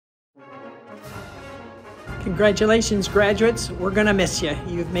Congratulations, graduates. We're going to miss you.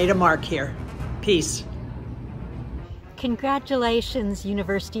 You've made a mark here. Peace. Congratulations,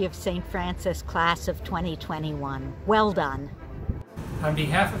 University of St. Francis class of 2021. Well done. On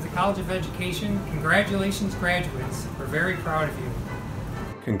behalf of the College of Education, congratulations, graduates. We're very proud of you.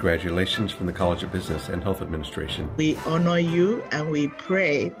 Congratulations from the College of Business and Health Administration. We honor you and we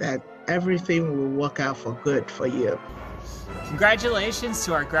pray that everything will work out for good for you. Congratulations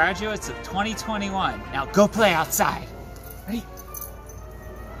to our graduates of 2021. Now go play outside. Ready?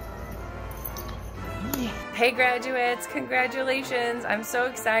 Yeah. Hey graduates, congratulations. I'm so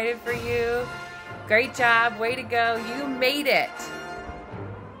excited for you. Great job, way to go. You made it.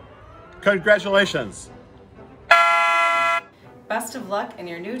 Congratulations. Best of luck in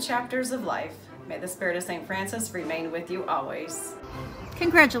your new chapters of life. May the spirit of St. Francis remain with you always.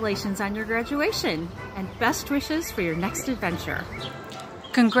 Congratulations on your graduation and best wishes for your next adventure.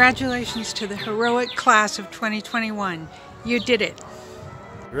 Congratulations to the heroic class of 2021. You did it.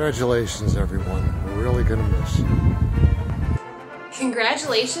 Congratulations, everyone. We're really going to miss you.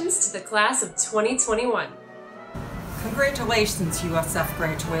 Congratulations to the class of 2021. Congratulations, USF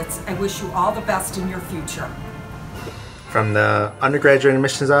graduates. I wish you all the best in your future. From the Undergraduate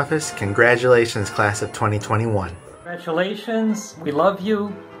Admissions Office, congratulations, class of 2021. Congratulations, we love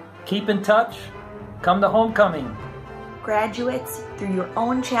you. Keep in touch. Come to homecoming. Graduates, through your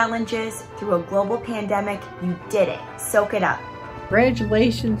own challenges, through a global pandemic, you did it. Soak it up.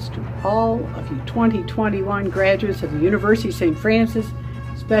 Congratulations to all of you 2021 graduates of the University of St. Francis,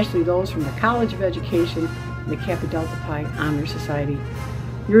 especially those from the College of Education and the Kappa Delta Pi Honor Society.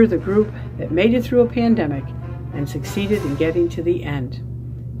 You're the group that made it through a pandemic and succeeded in getting to the end.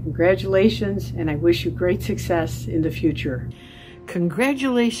 Congratulations, and I wish you great success in the future.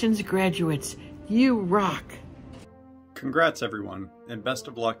 Congratulations, graduates. You rock. Congrats, everyone, and best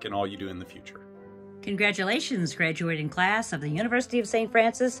of luck in all you do in the future. Congratulations, graduating class of the University of St.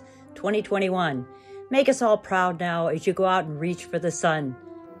 Francis 2021. Make us all proud now as you go out and reach for the sun.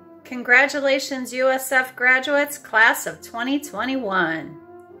 Congratulations, USF graduates, class of 2021.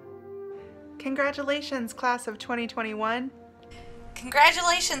 Congratulations, class of 2021.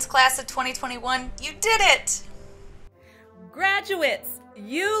 Congratulations, class of 2021. You did it! Graduates,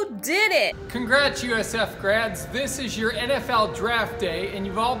 you did it! Congrats, USF grads. This is your NFL draft day, and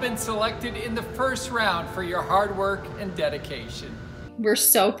you've all been selected in the first round for your hard work and dedication. We're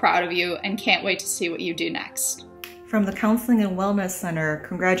so proud of you and can't wait to see what you do next. From the Counseling and Wellness Center,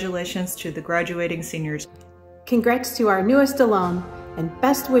 congratulations to the graduating seniors. Congrats to our newest alum, and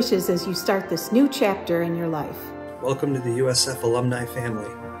best wishes as you start this new chapter in your life. Welcome to the USF alumni family.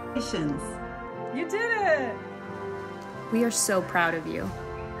 Congratulations. You did it! We are so proud of you.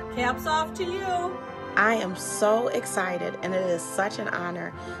 Caps off to you. I am so excited, and it is such an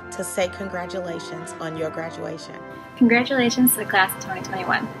honor to say congratulations on your graduation. Congratulations to the class of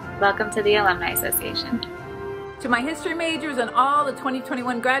 2021. Welcome to the Alumni Association. To my history majors and all the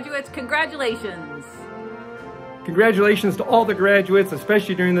 2021 graduates, congratulations. Congratulations to all the graduates,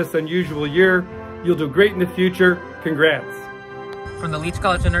 especially during this unusual year. You'll do great in the future. Congrats. From the Leach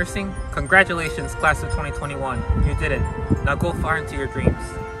College of Nursing, congratulations, class of 2021. You did it. Now go far into your dreams.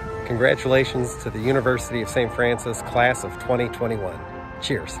 Congratulations to the University of St. Francis class of 2021.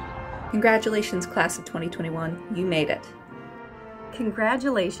 Cheers. Congratulations, class of 2021. You made it.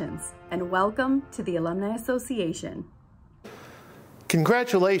 Congratulations, and welcome to the Alumni Association.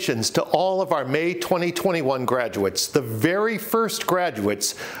 Congratulations to all of our May 2021 graduates, the very first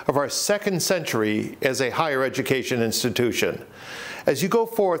graduates of our second century as a higher education institution. As you go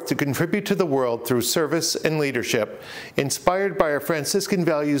forth to contribute to the world through service and leadership, inspired by our Franciscan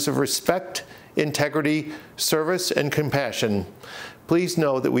values of respect, integrity, service, and compassion, please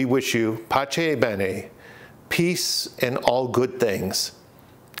know that we wish you pace e bene, peace and all good things.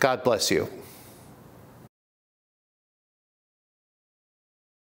 God bless you.